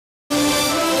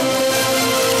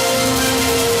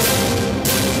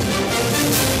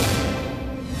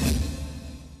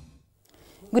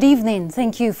Good evening.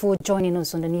 Thank you for joining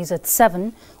us on the news at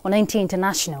 7 on NTA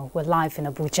International. We're live in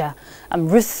Abuja. I'm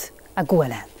Ruth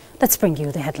Aguela. Let's bring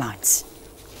you the headlines.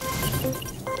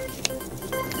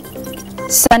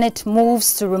 Senate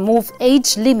moves to remove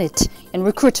age limit in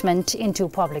recruitment into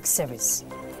public service.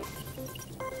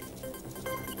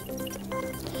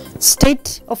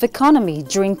 State of economy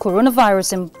during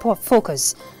coronavirus in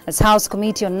focus as House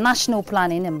Committee on National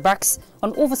Planning embarks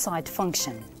on oversight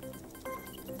function.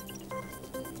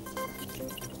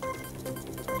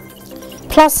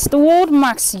 Plus, the world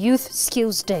marks Youth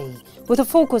Skills Day with a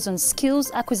focus on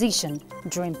skills acquisition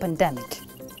during pandemic.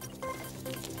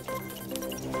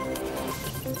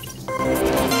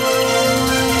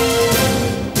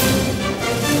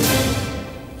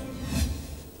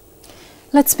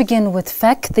 Let's begin with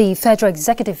FEC. The Federal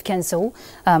Executive Council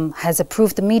has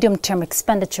approved the medium-term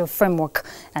expenditure framework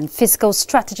and fiscal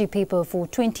strategy paper for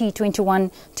 2021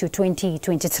 to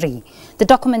 2023. The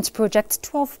document projects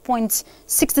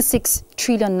 12.66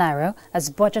 trillion naira as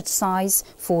budget size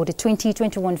for the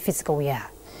 2021 fiscal year.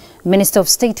 Minister of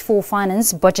State for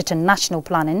Finance, Budget and National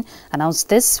Planning announced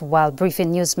this while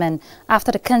briefing newsmen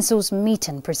after the Council's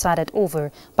meeting presided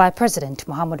over by President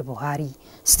Muhammadu Buhari.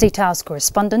 State House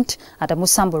correspondent Adamu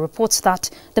Sambo reports that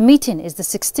the meeting is the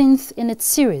 16th in its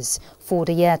series for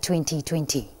the year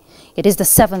 2020. It is the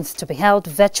 7th to be held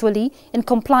virtually in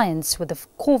compliance with the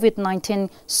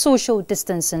COVID-19 social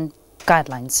distancing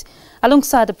guidelines.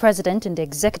 Alongside the President in the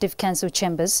Executive Council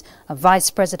chambers,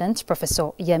 Vice President Professor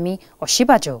Yemi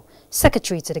Oshibajo,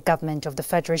 Secretary to the Government of the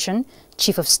Federation,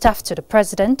 Chief of Staff to the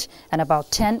President, and about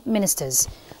 10 ministers.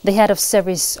 The head of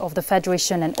service of the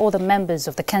Federation and other members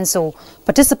of the Council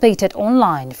participated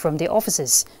online from their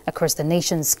offices across the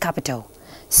nation's capital.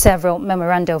 Several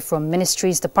memoranda from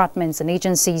ministries, departments and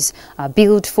agencies are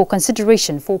billed for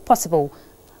consideration for possible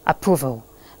approval.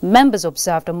 Members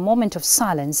observed a moment of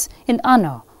silence in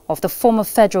honor of the former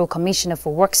Federal Commissioner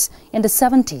for Works in the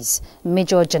 70s,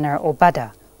 Major General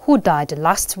Obada, who died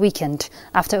last weekend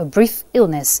after a brief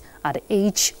illness at the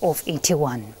age of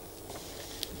 81.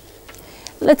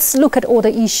 Let's look at other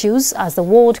issues as the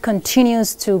world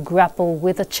continues to grapple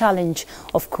with the challenge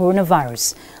of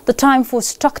coronavirus. The time for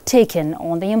stock taking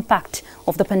on the impact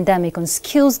of the pandemic on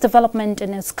skills development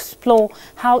and explore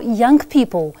how young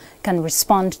people can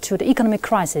respond to the economic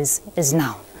crisis is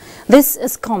now. This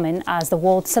is coming as the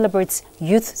world celebrates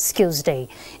Youth Skills Day.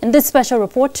 In this special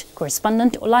report,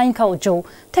 correspondent Olayinka Ojo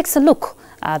takes a look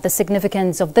at the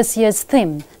significance of this year's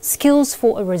theme, Skills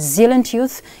for a Resilient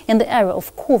Youth in the era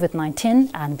of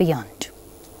COVID-19 and beyond.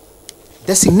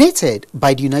 Designated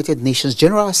by the United Nations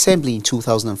General Assembly in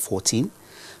 2014,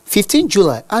 15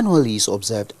 July annually is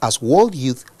observed as World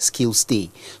Youth Skills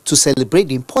Day to celebrate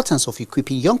the importance of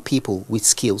equipping young people with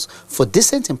skills for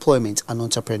decent employment and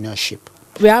entrepreneurship.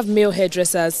 We have male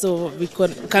hairdressers, so we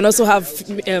can also have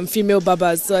female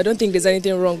barbers, so I don't think there's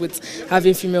anything wrong with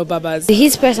having female barbers. The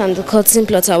heat press and the cotton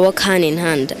plotter work hand in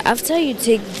hand. After you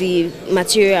take the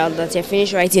material that you're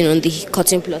finished writing on the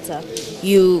cotton plotter,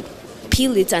 you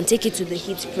peel it and take it to the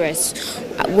heat press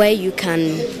where you can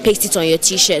paste it on your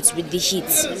t-shirts with the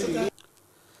heat.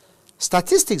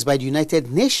 Statistics by the United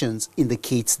Nations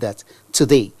indicates that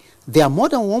today there are more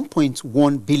than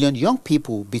 1.1 billion young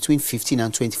people between 15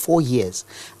 and 24 years,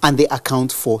 and they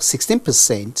account for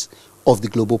 16% of the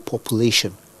global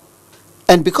population.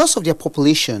 And because of their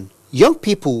population, young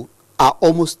people are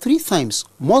almost 3 times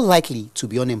more likely to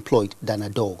be unemployed than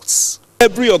adults.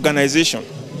 Every organization,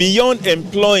 beyond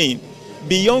employing,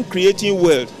 beyond creating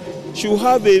wealth, should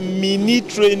have a mini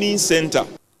training center.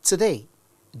 Today,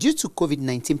 due to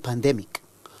COVID-19 pandemic,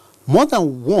 more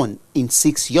than 1 in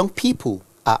 6 young people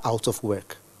are out of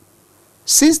work.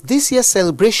 Since this year's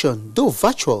celebration, though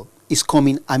virtual, is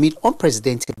coming amid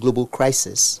unprecedented global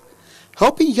crisis,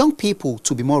 helping young people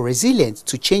to be more resilient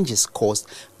to changes caused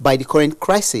by the current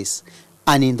crisis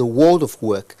and in the world of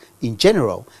work in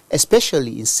general,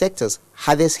 especially in sectors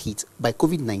hardest hit by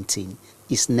COVID-19,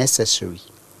 is necessary.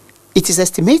 It is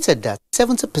estimated that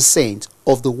 70%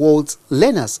 of the world's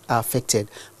learners are affected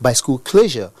by school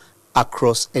closure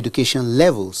across education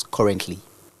levels currently,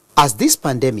 as this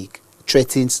pandemic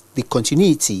threatens the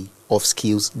continuity of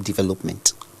skills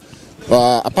development.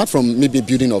 Apart from maybe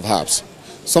building of hubs,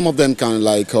 some of them can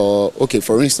okay,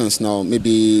 for instance now,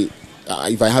 maybe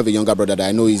if I have a younger brother that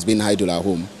I know is being idle at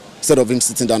home, instead of him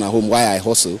sitting down at home while I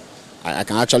hustle, I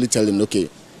can actually tell him, okay,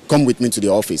 come with me to the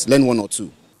office, learn 1 or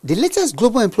 2. The latest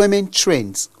global employment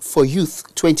trends for youth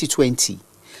 2020,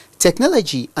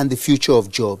 technology and the future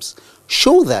of jobs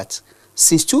show that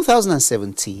since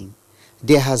 2017,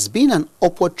 there has been an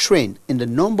upward trend in the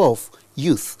number of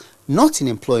youth not in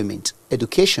employment,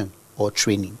 education or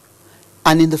training.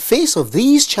 And in the face of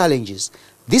these challenges,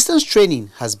 distance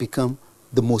training has become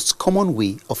the most common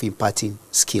way of imparting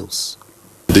skills.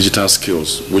 Digital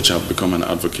skills, which have become an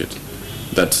advocate,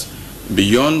 that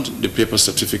beyond the paper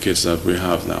certificates that we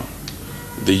have now,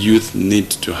 the youth need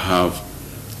to have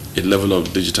a level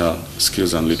of digital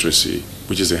skills and literacy,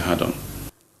 which is a add-on.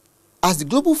 As the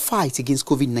global fight against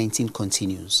COVID-19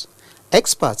 continues,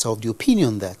 experts are of the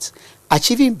opinion that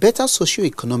achieving better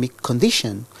socio-economic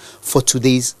condition for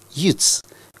today's youths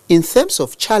in terms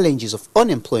of challenges of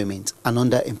unemployment and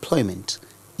underemployment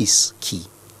is key.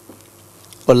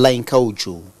 Olainka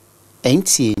Ojo,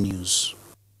 NTA News.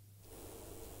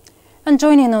 And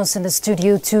joining us in the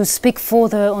studio to speak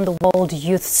further on the World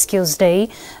Youth Skills Day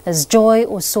is Joy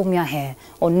Osomiahe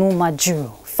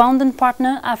Onumajuro, founding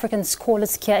partner, African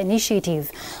Scholars Care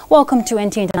Initiative. Welcome to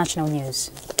NTA International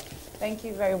News. Thank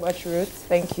you very much, Ruth.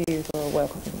 Thank you for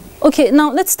welcoming me. Okay,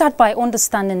 now let's start by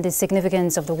understanding the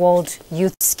significance of the World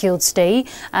Youth Skills Day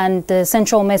and the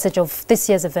central message of this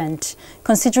year's event,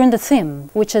 considering the theme,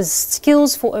 which is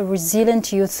skills for a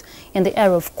resilient youth in the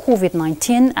era of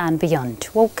COVID-19 and beyond.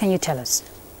 What can you tell us?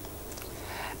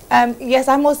 Yes,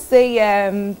 I must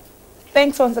say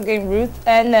thanks once again, Ruth,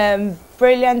 and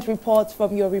brilliant report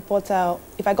from your reporter,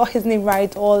 if I got his name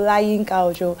right, Olainka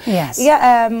Ojo. Yes.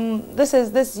 Yeah,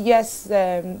 this year's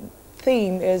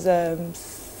theme is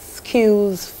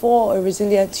skills for a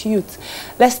resilient youth.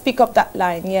 Let's pick up that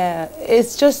line. Yeah,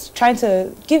 it's just trying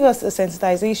to give us a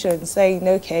sensitization, saying,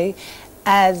 okay,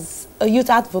 as a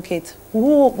youth advocate,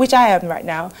 which I am right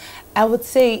now, I would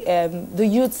say the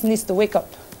youth needs to wake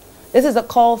up. This is a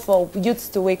call for youths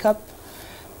to wake up.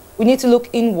 We need to look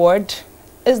inward.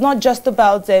 It's not just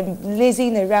about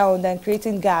lazing around and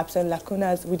creating gaps and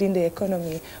lacunas within the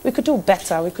economy. We could do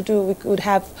better. We could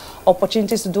have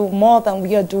opportunities to do more than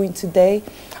we are doing today.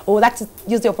 I would like to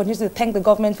use the opportunity to thank the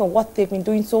government for what they've been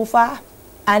doing so far,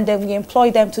 and then we employ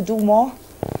them to do more.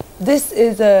 This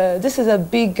is a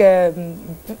big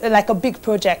like a big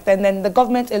project, and then the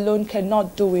government alone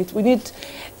cannot do it. We need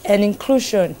an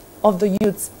inclusion of the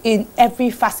youths in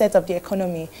every facet of the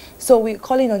economy. So we're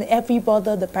calling on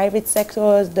everybody, the private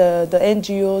sectors, the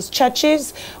NGOs,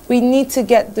 churches. We need to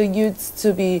get the youths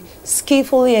to be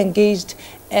skillfully engaged,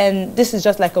 and this is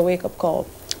just like a wake-up call.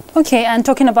 Okay, and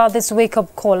talking about this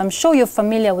wake-up call, I'm sure you're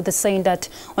familiar with the saying that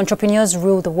entrepreneurs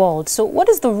rule the world. So what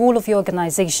is the role of your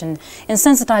organization in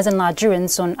sensitizing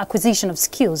Nigerians on acquisition of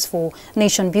skills for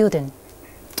nation building?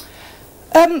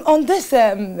 On this,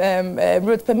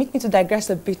 Ruth, permit me to digress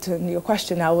a bit on your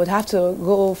question. I would have to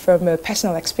go from a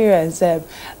personal experience.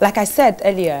 Like I said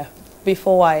earlier,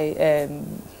 before I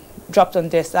dropped on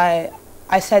this, I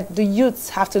said the youths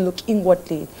have to look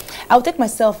inwardly. I'll take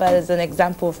myself as an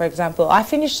example. For example, I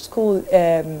finished school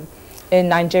in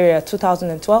Nigeria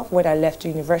 2012 when I left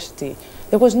university.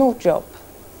 There was no job.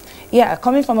 Yeah,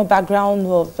 coming from a background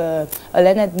of a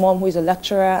learned mom who is a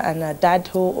lecturer and a dad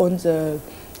who owns a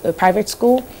private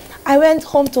school, I went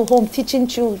home to home teaching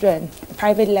children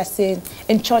private lesson.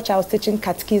 In church, I was teaching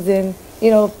catechism.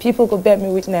 You know, people could bear me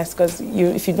witness because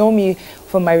if you know me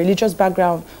from my religious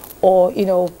background or, you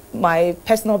know, my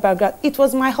personal background, it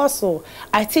was my hustle.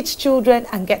 I teach children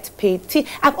and get paid.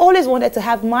 I've always wanted to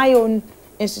have my own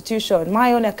institution,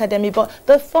 my own academy, but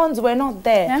the funds were not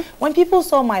there. Yeah. When people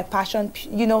saw my passion,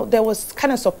 you know, there was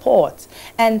kind of support.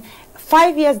 And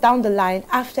 5 years down the line,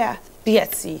 after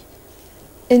BSc,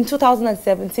 in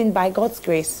 2017, by God's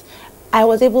grace, I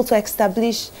was able to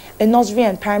establish a nursery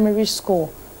and primary school,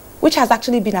 which has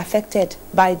actually been affected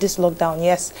by this lockdown,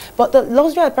 yes. But the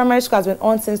nursery and primary school has been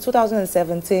on since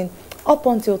 2017 up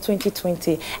until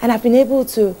 2020. And I've been able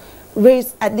to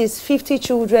raise at least 50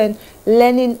 children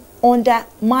learning under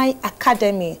my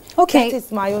academy. Okay. That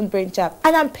is my own brainchild.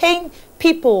 And I'm paying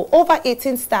people, over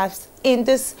 18 staffs in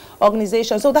this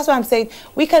organization. So that's why I'm saying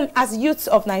we can, as youths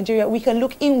of Nigeria, we can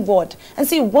look inward and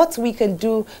see what we can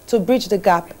do to bridge the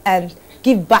gap and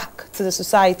give back to the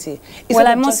society. Well,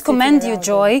 I must commend you,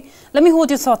 Joy. Let me hold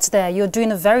your thoughts there. You're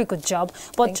doing a very good job.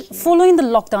 But following the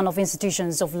lockdown of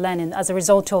institutions of learning as a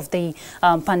result of the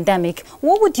pandemic,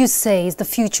 what would you say is the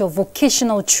future of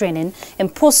vocational training in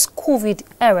post-COVID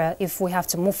era if we have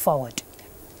to move forward?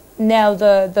 Now,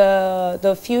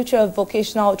 the future of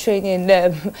vocational training,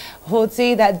 would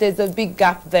say that there's a big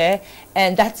gap there,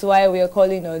 and that's why we are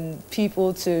calling on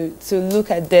people to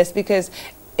look at this, because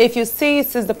if you see,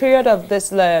 since the period of this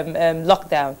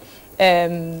lockdown,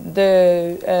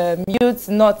 the youths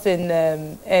not in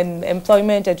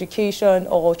employment, education,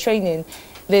 or training,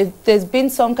 there's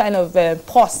been some kind of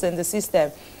pause in the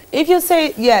system. if you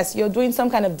say, yes, you're doing some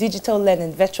kind of digital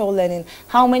learning, virtual learning,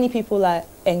 how many people are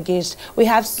engaged? We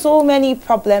have so many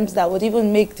problems that would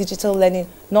even make digital learning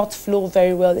not flow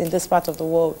very well in this part of the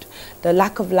world. The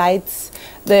lack of lights,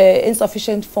 the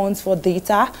insufficient funds for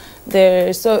data.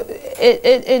 So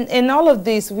in all of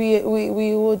this, we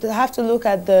would have to look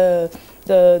at the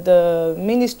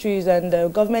ministries and the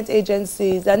government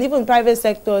agencies and even private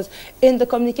sectors in the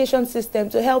communication system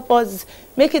to help us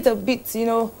make it a bit,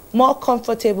 more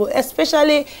comfortable,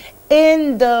 especially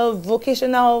in the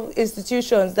vocational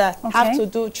institutions that have to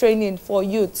do training for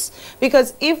youths.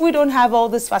 Because if we don't have all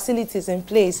these facilities in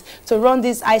place to run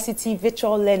this ICT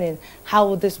virtual learning, how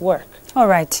would this work? All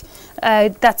right.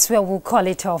 That's where we'll call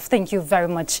it off. Thank you very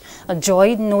much,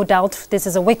 Joy. No doubt this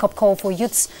is a wake-up call for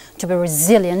youths to be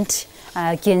resilient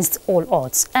against all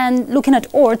odds. And looking at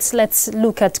odds, let's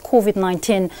look at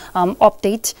COVID-19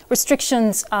 update.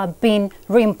 Restrictions are being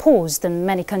reimposed in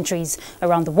many countries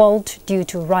around the world due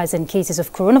to rise in cases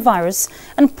of coronavirus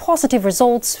and positive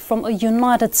results from a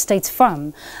United States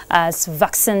firm as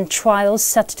vaccine trials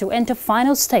set to enter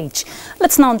final stage.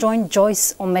 Let's now join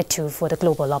Joyce Ometu for the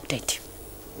global update.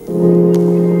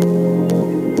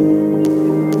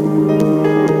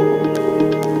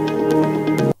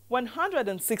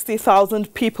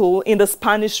 160,000 people in the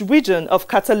Spanish region of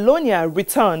Catalonia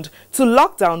returned to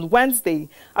lockdown Wednesday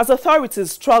as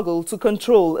authorities struggle to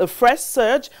control a fresh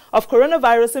surge of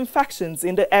coronavirus infections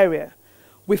in the area.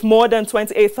 With more than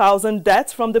 28,000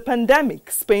 deaths from the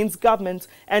pandemic, Spain's government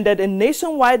ended a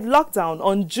nationwide lockdown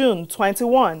on June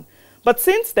 21. But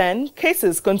since then,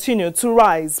 cases continue to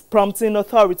rise, prompting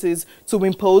authorities to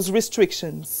impose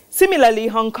restrictions. Similarly,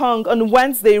 Hong Kong on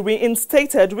Wednesday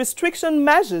reinstated restriction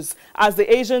measures as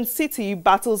the Asian city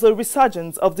battles a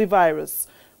resurgence of the virus.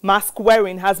 Mask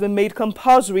wearing has been made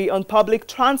compulsory on public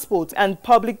transport and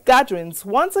public gatherings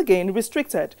once again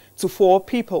restricted to 4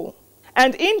 people.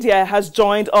 And India has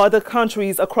joined other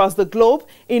countries across the globe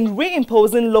in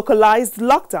reimposing localized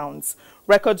lockdowns.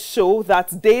 Records show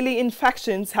that daily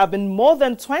infections have been more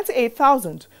than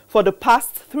 28,000 for the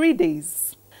past 3 days.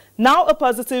 Now a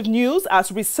positive news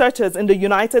as researchers in the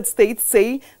United States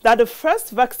say that the first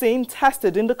vaccine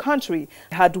tested in the country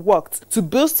had worked to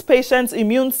boost patients'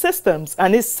 immune systems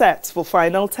and is set for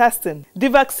final testing. The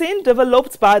vaccine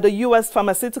developed by the U.S.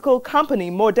 pharmaceutical company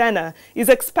Moderna is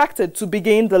expected to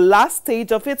begin the last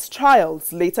stage of its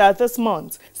trials later this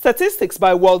month. Statistics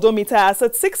by Worldometer as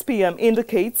at 6 p.m.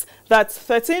 indicates that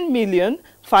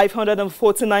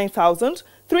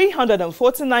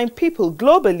 13,549,349 people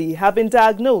globally have been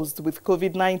diagnosed with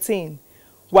COVID-19,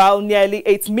 while nearly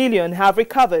 8 million have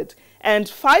recovered and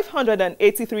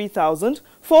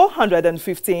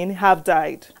 583,415 have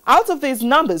died. Out of these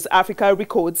numbers, Africa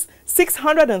records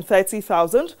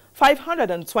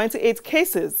 630,528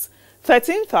 cases,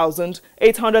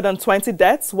 13,820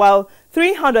 deaths, while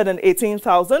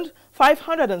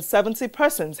 318,570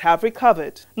 persons have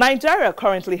recovered. Nigeria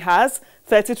currently has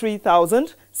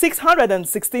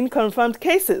 33,616 confirmed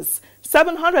cases,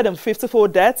 754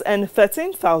 deaths, and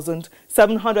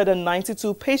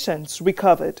 13,792 patients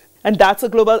recovered. And that's a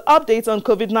global update on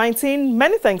COVID-19.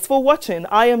 Many thanks for watching.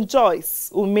 I am Joyce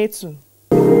Umetu.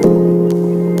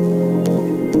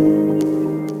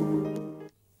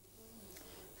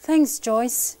 Thanks,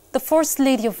 Joyce. The First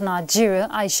Lady of Nigeria,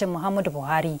 Aisha Muhammadu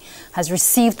Buhari, has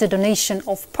received a donation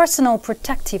of personal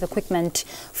protective equipment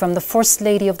from the First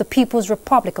Lady of the People's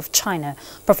Republic of China,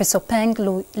 Professor Peng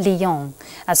Liyong,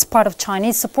 as part of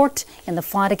Chinese support in the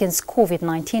fight against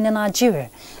COVID-19 in Nigeria.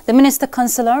 The Minister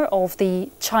Counselor of the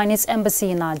Chinese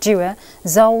Embassy in Nigeria,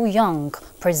 Zhao Yang,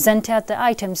 presented the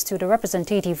items to the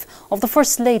representative of the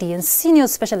First Lady and Senior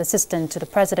Special Assistant to the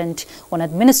President on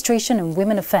Administration and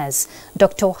Women Affairs,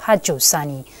 Dr. Hajo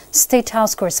Sani. State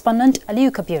House correspondent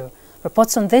Aliyu Kabir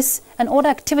reports on this and other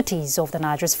activities of the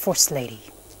Nigeria's First Lady.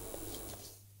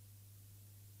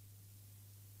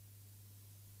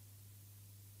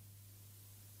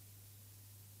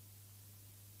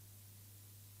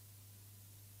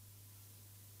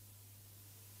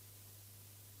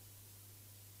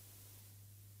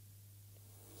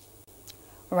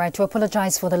 All right, to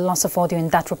apologize for the loss of audio in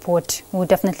that report. We'll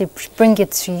definitely bring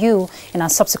it to you in our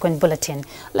subsequent bulletin.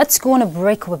 Let's go on a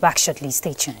break. We'll be back shortly.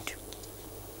 Stay tuned.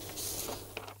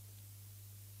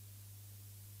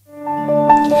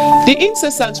 The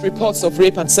incessant reports of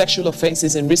rape and sexual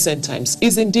offences in recent times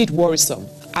is indeed worrisome.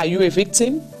 Are you a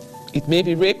victim? It may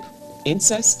be rape,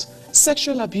 incest,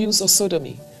 sexual abuse or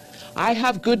sodomy. I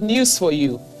have good news for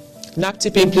you.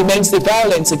 NAPTIP implements the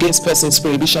Violence Against Persons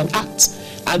Prohibition Act,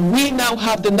 and we now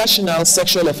have the National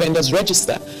Sexual Offenders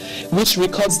Register, which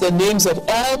records the names of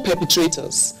all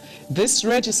perpetrators. This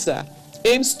register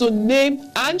aims to name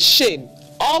and shame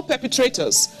all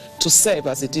perpetrators to serve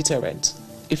as a deterrent.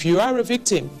 If you are a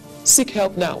victim, seek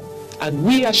help now, and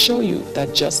we assure you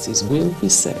that justice will be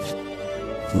served.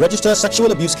 Register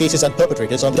sexual abuse cases and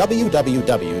perpetrators on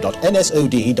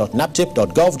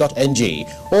www.nsod.naptip.gov.ng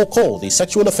or call the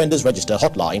Sexual Offenders Register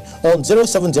hotline on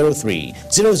 0703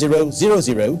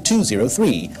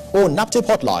 0000203 or NAPTIP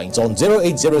hotlines on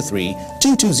 0803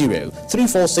 220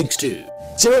 3462.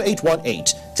 0818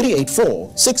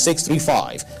 384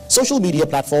 6635, social media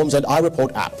platforms and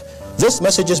iReport app. This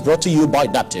message is brought to you by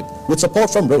NAPTIP with support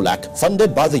from ROLAC,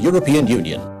 funded by the European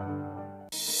Union.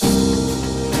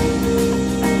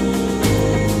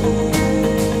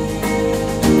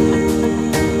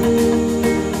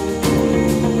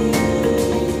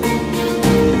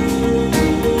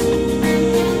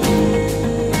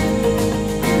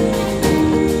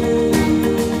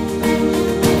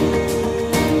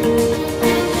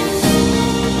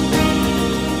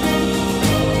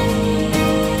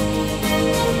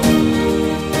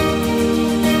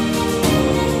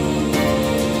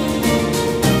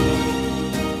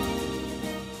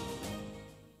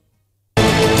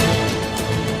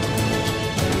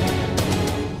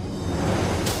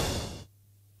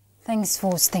 Thanks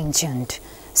for staying tuned.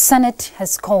 Senate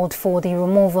has called for the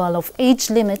removal of age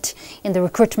limit in the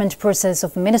recruitment process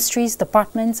of ministries,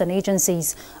 departments and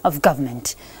agencies of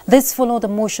government. This followed a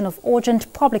motion of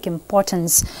urgent public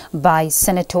importance by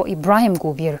Senator Ibrahim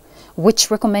Gobir,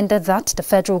 which recommended that the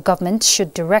federal government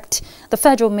should direct the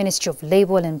Federal Ministry of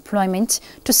Labour and Employment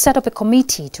to set up a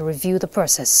committee to review the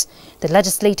process. The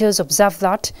legislators observed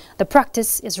that the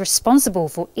practice is responsible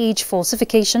for age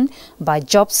falsification by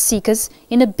job seekers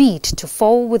in a bid to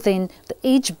fall within the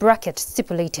age bracket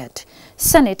stipulated.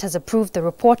 Senate has approved the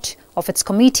report of its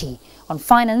committee on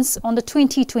finance on the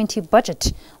 2020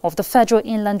 budget of the Federal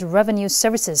Inland Revenue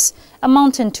Services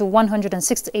amounting to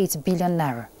 168 billion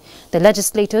naira. The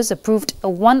legislators approved a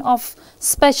one-off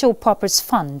special purpose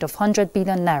fund of 100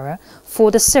 billion naira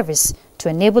for the service to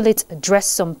enable it address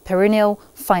some perennial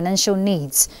financial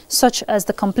needs, such as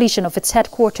the completion of its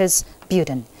headquarters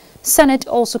building. Senate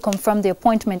also confirmed the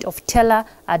appointment of Tella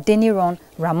Adeniran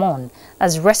Ramon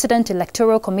as Resident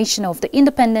Electoral Commissioner of the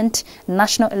Independent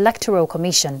National Electoral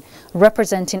Commission,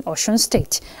 representing Osun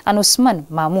State, and Usman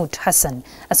Mahmoud Hassan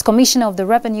as Commissioner of the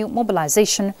Revenue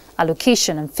Mobilization,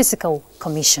 Allocation and Fiscal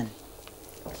Commission.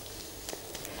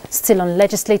 Still on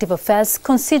legislative affairs,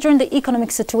 considering the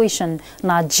economic situation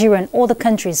Nigeria and other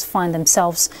countries find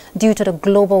themselves due to the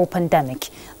global pandemic,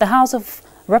 the House of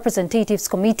Representatives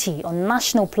Committee on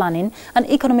National Planning and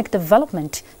Economic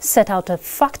Development set out a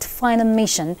fact-finding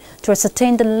mission to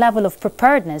ascertain the level of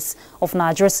preparedness of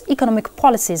Nigeria's economic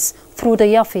policies through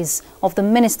the office of the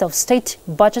Minister of State,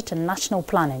 Budget and National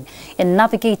Planning in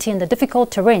navigating the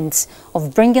difficult terrains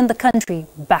of bringing the country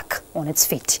back on its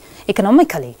feet.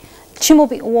 Economically,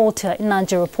 Chimobi Walter in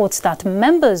Nigeria reports that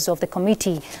members of the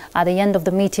committee at the end of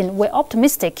the meeting were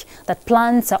optimistic that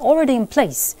plans already in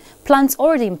place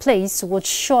would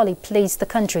surely place the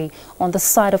country on the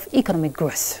side of economic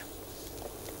growth.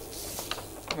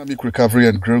 Economic Recovery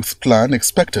and Growth Plan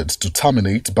expected to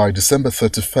terminate by December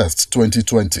 31st,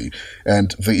 2020,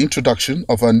 and the introduction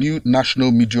of a new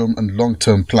National Medium and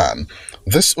Long-Term Plan.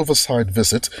 This oversight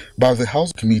visit by the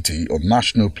House Committee on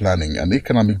National Planning and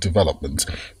Economic Development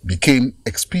became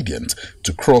expedient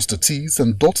to cross the T's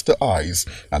and dot the I's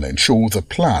and ensure the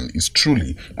plan is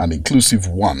truly an inclusive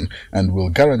one and will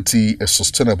guarantee a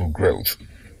sustainable growth.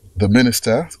 The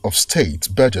Minister of State,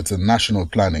 Budget and National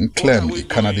Planning, Clem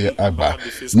Kanade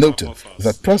Agba, noted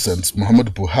that President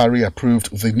Muhammadu Buhari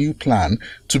approved the new plan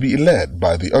to be led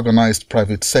by the organized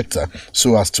private sector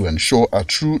so as to ensure a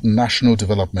true national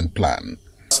development plan.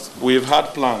 We've had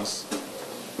plans,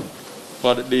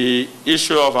 but the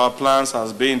issue of our plans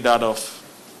has been that of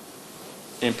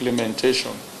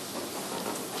implementation.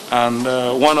 And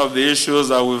one of the issues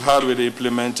that we've had with the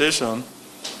implementation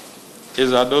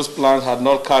is that those plans had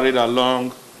not carried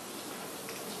along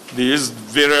these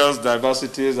various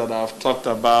diversities that I've talked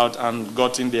about and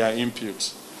gotten their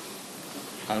inputs.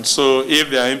 And so if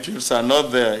their inputs are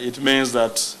not there, it means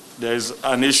that there is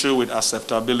an issue with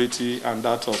acceptability and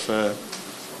that of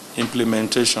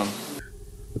implementation.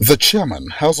 The Chairman,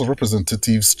 House of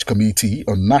Representatives Committee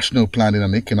on National Planning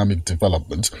and Economic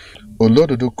Development,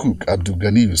 Olododo Cook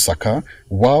Abdulganiyu Saka,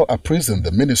 while appraising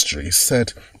the ministry,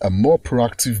 said a more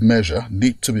proactive measure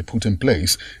needs to be put in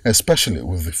place, especially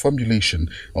with the formulation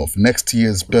of next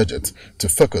year's budget to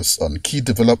focus on key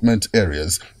development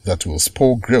areas that will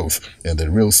spur growth in the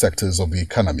real sectors of the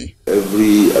economy.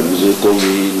 Every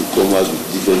administration come out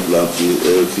with different plans,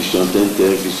 Vision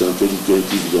 1010, Vision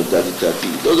 2020, Vision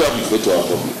 3030. Those are good to our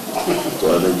public, to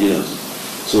our Nigerians.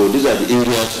 So these are the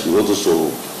areas we want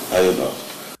to iron out.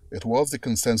 It was the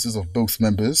consensus of both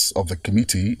members of the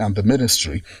committee and the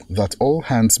ministry that all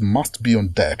hands must be on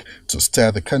deck to steer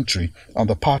the country on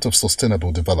the path of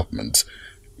sustainable development.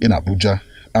 In Abuja,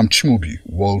 I'm Chimubi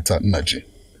Walter Naji,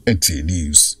 NTA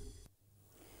News.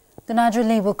 The Nigerian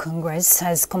Labour Congress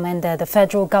has commended the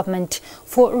federal government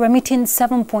for remitting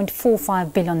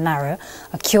 7.45 billion naira,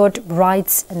 accrued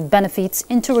rights and benefits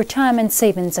into retirement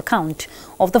savings account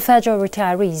of the federal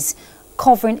retirees,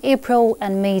 covering April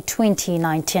and May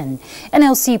 2019.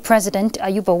 NLC President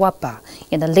Ayuba Wapa,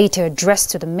 in a later address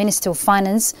to the Minister of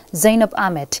Finance, Zainab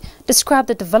Ahmed, described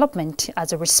the development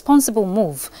as a responsible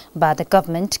move by the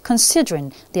government,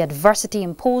 considering the adversity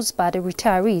imposed on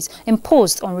retirees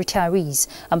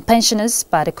and pensioners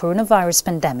by the coronavirus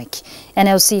pandemic.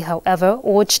 NLC, however,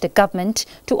 urged the government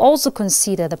to also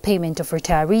consider the payment of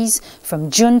retirees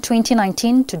from June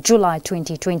 2019 to July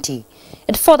 2020.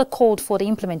 It further called for the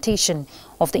implementation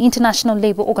of the International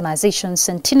Labour Organization's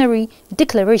Centenary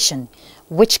Declaration,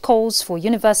 which calls for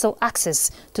universal access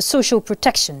to social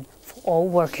protection for all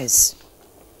workers.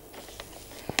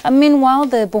 And meanwhile,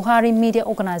 the Buhari Media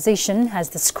Organization has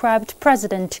described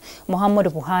President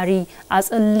Muhammadu Buhari as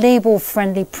a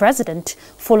Labour-friendly president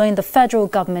following the federal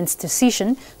government's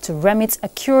decision to remit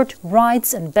accrued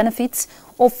rights and benefits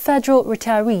of federal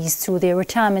retirees to their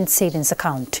retirement savings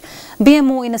account.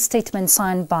 BMO, in a statement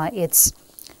signed by its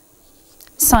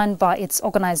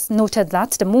organizers, noted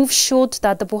that the move showed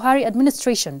that the Buhari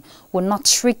administration will not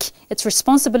shirk its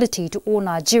responsibility to all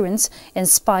Nigerians in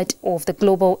spite of the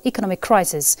global economic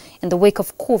crisis in the wake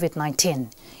of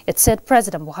COVID-19. It said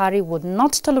President Buhari would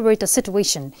not tolerate a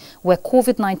situation where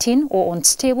COVID-19 or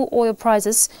unstable oil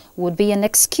prices would be an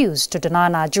excuse to deny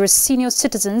Nigeria's senior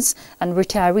citizens and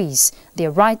retirees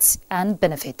their rights and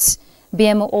benefits.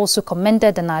 BMO also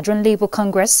commended the Nigerian Labour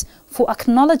Congress for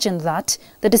acknowledging that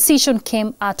the decision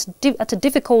came at a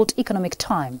difficult economic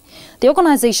time. The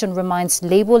organization reminds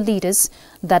Labour leaders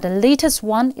that the latest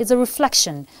one is a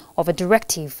reflection of a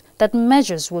directive that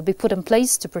measures will be put in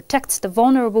place to protect the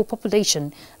vulnerable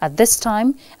population at this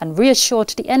time, and reassured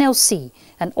the NLC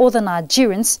and other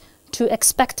Nigerians to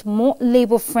expect more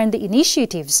Labour-friendly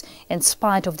initiatives in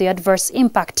spite of the adverse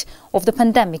impact of the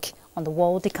pandemic on the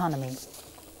world economy.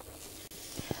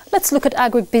 Let's look at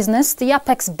agribusiness. The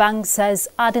Apex Bank says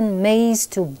adding maize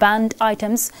to banned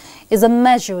items is a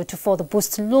measure to further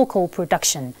boost local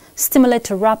production, stimulate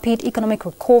a rapid economic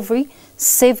recovery,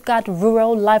 safeguard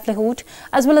rural livelihood,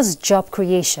 as well as job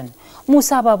creation.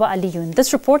 Musa Baba Aliyu in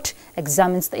this report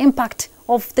examines the impact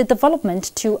of the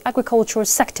development to agricultural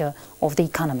sector of the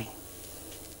economy.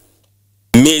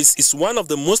 Maize is one of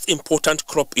the most important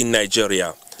crop in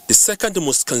Nigeria, the second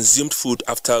most consumed food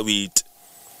after wheat.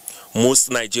 Most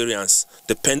Nigerians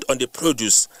depend on the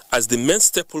produce as the main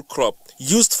staple crop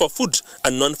used for food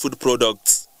and non-food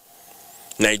products.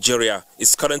 Nigeria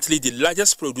is currently the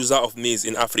largest producer of maize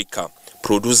in Africa,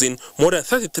 producing more than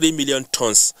 33 million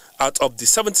tons out of the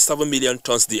 77 million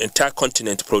tons the entire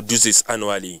continent produces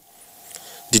annually.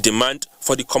 The demand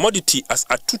for the commodity as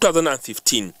at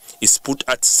 2015 is put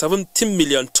at 17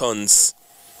 million tons.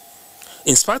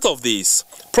 In spite of this,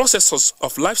 processors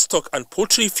of livestock and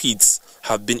poultry feeds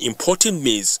have been importing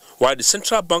maize, while the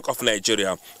Central Bank of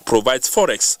Nigeria provides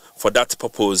forex for that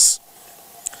purpose.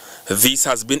 This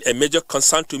has been a major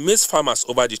concern to maize farmers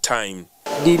over the time.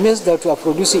 The maize that we are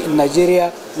producing in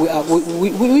Nigeria,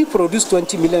 we produced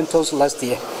 20 million tons last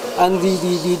year. And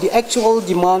the actual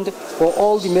demand for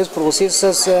all the maize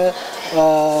processors,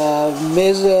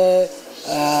 maize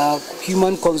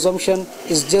human consumption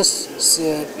is just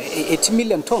 80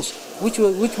 million tons, which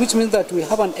means that we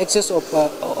have an excess of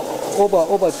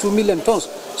over 2 million tons.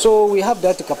 So we have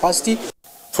that capacity.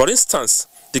 For instance,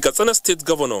 the Katsina State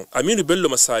Governor Aminu Bello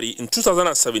Masari in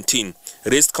 2017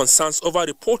 raised concerns over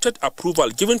reported approval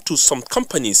given to some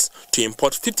companies to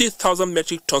import 50,000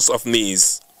 metric tons of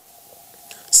maize.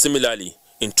 Similarly,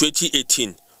 in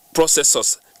 2018,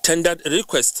 processors tendered a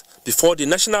request before the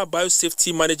National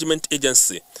Biosafety Management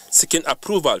Agency seeking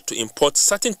approval to import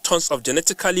certain tons of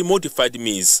genetically modified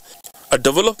maize, a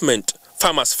development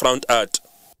farmers frowned at.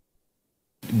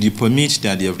 The permit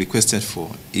that they have requested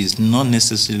for is not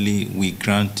necessarily we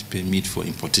grant permit for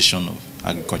importation of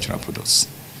agricultural products.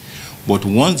 But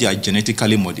once they are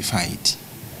genetically modified,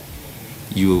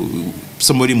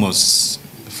 somebody must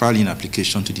file an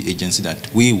application to the agency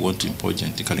that we want to import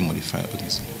genetically modified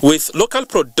organisms. With local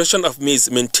production of maize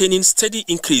maintaining steady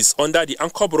increase under the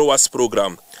Anchor Growers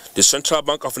program, the Central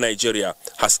Bank of Nigeria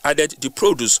has added the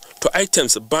produce to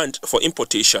items banned for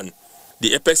importation.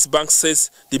 The Apex Bank says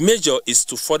the measure is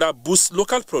to further boost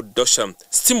local production,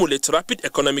 stimulate rapid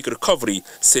economic recovery,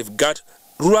 safeguard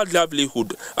rural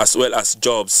livelihood as well as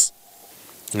jobs.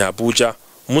 In Abuja,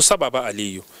 Musa Baba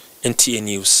Aliyu, NTA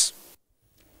News.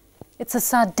 It's a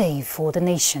sad day for the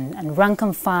nation and rank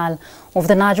and file of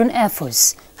the Nigerian Air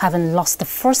Force, having lost the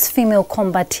first female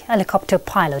combat helicopter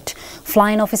pilot,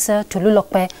 Flying Officer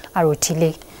Tolulokpe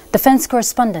Arotile. Defense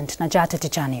correspondent Najata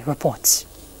Tijani reports.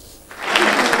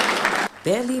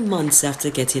 Barely months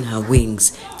after getting her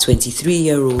wings,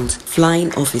 23-year-old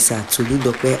Flying Officer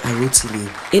Tolulokpe Arotile,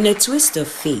 in a twist of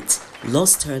fate,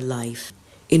 lost her life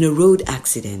in a road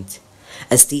accident.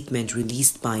 A statement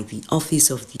released by the Office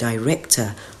of the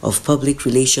Director of Public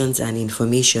Relations and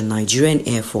Information, Nigerian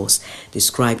Air Force,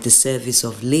 described the service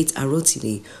of late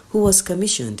Arotile, who was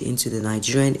commissioned into the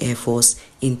Nigerian Air Force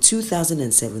in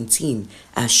 2017,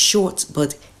 as short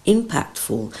but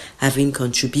impactful, having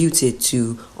contributed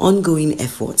to ongoing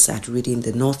efforts at ridding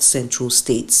the north-central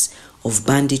states of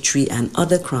banditry and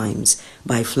other crimes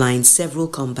by flying several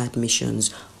combat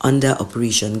missions under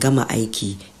Operation Gamma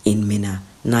Aiki in Minna,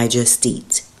 Niger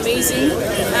State. Amazing.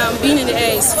 Being in the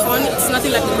air is fun. It's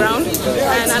nothing like the ground,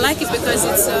 and I like it because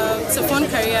it's a fun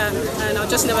career, and I'll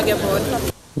just never get bored.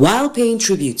 While paying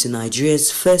tribute to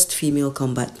Nigeria's first female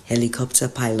combat helicopter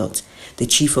pilot, the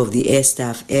Chief of the Air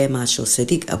Staff, Air Marshal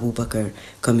Sadiq Abubakar,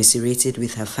 commiserated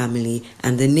with her family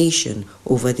and the nation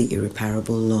over the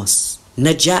irreparable loss.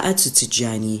 Najaa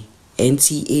Tijani,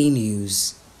 NTA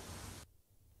News.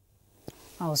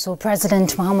 Also,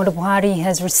 President Muhammadu Buhari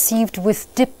has received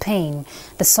with deep pain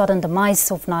the sudden demise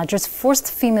of Nigeria's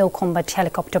first female combat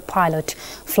helicopter pilot,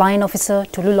 Flying Officer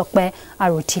Tolulokpe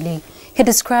Arotile. He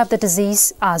described the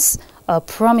disease as a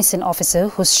promising officer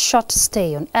whose short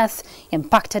stay on earth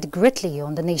impacted greatly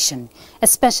on the nation,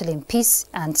 especially in peace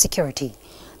and security.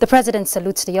 The President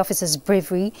salutes the officer's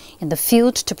bravery in the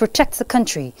field to protect the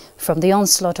country from the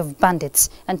onslaught of bandits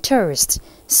and terrorists,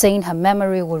 saying her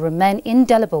memory will remain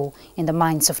indelible in the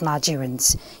minds of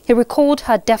Nigerians. He recalled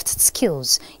her deft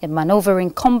skills in maneuvering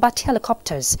combat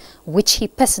helicopters, which he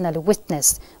personally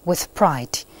witnessed with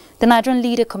pride. The Nigerian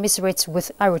leader commiserates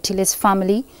with Arotile's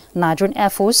family, Nigerian Air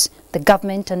Force, the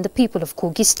government and the people of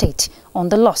Kogi State on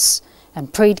the loss,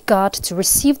 and prayed God to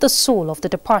receive the soul of the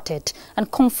departed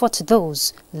and comfort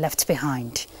those left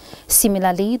behind.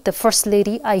 Similarly, the First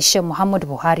Lady Aisha Muhammad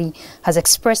Buhari has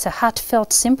expressed her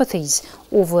heartfelt sympathies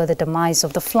over the demise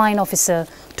of the flying officer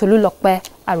Tolulokpe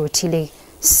Arotile,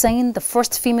 saying the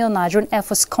first female Nigerian Air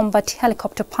Force combat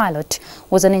helicopter pilot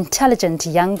was an intelligent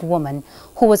young woman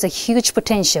who was a huge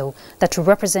potential that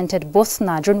represented both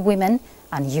Nigerian women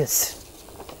and youth.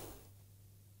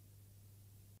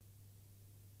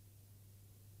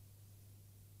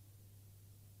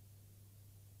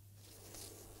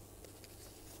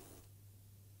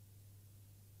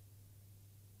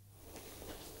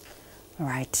 All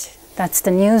right, that's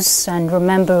the news, and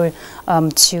remember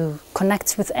to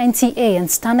connect with NTA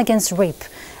and stand against rape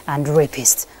and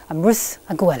rapists. I'm Ruth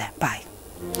Aguele.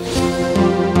 Bye.